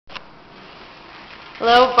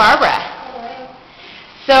Hello, Barbara. Hello.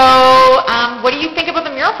 So, what do you think about the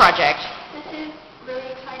mural project? This is really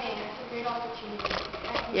exciting. It's a great opportunity.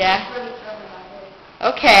 Yeah. I'm really thrilled about it.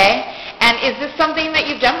 Okay. And is this something that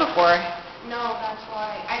you've done before? No, that's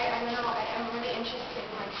why. I'm really interested in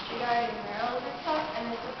like street art and murals and stuff, and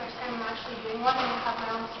this is the first time I'm actually doing one, and I have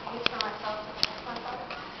my own space for myself to test myself.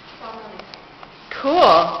 So I'm really excited.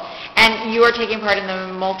 Cool. And you are taking part in the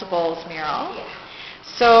Multiples mural? Yeah.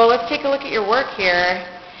 So let's take a look at your work here.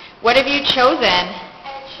 What have you chosen?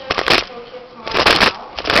 I chose to focus more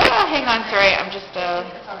now. Oh, hang on, sorry. I'm just,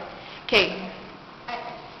 okay.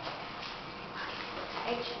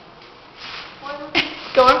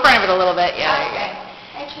 Go in front of it a little bit. Yeah, there you go.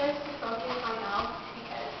 I chose to focus on now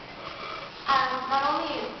because not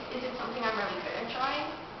only is it something I'm really good at drawing,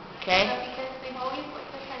 Okay. but because they've always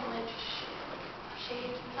looked different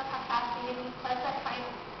shapes and stuff have fascinated me. Plus I find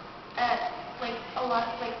like a lot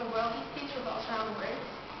of like the world these days revolves around words.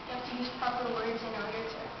 You have to use proper words in order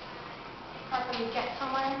to properly get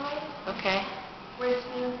somewhere in life. Okay. Words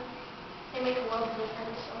mean they make a world of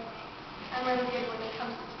difference, so I'm really good when it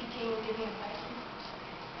comes to speaking and giving advice.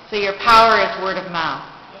 So your power is word of mouth.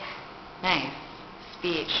 Yeah. Nice.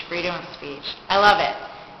 Speech, freedom of speech. I love it.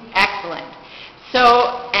 Excellent.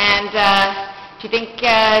 So, and do you think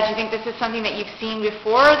this is something that you've seen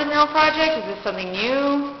before, the mural project? Is this something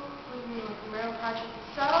new? The mural project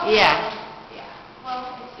itself? Yeah. Yeah.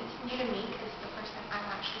 Well, it's new to me because it's the first time I'm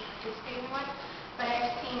actually participating in one. But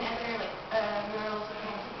I've seen other murals of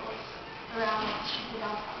multiples around the street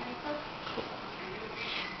downtown and stuff.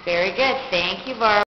 Very good. Thank you, Barbara.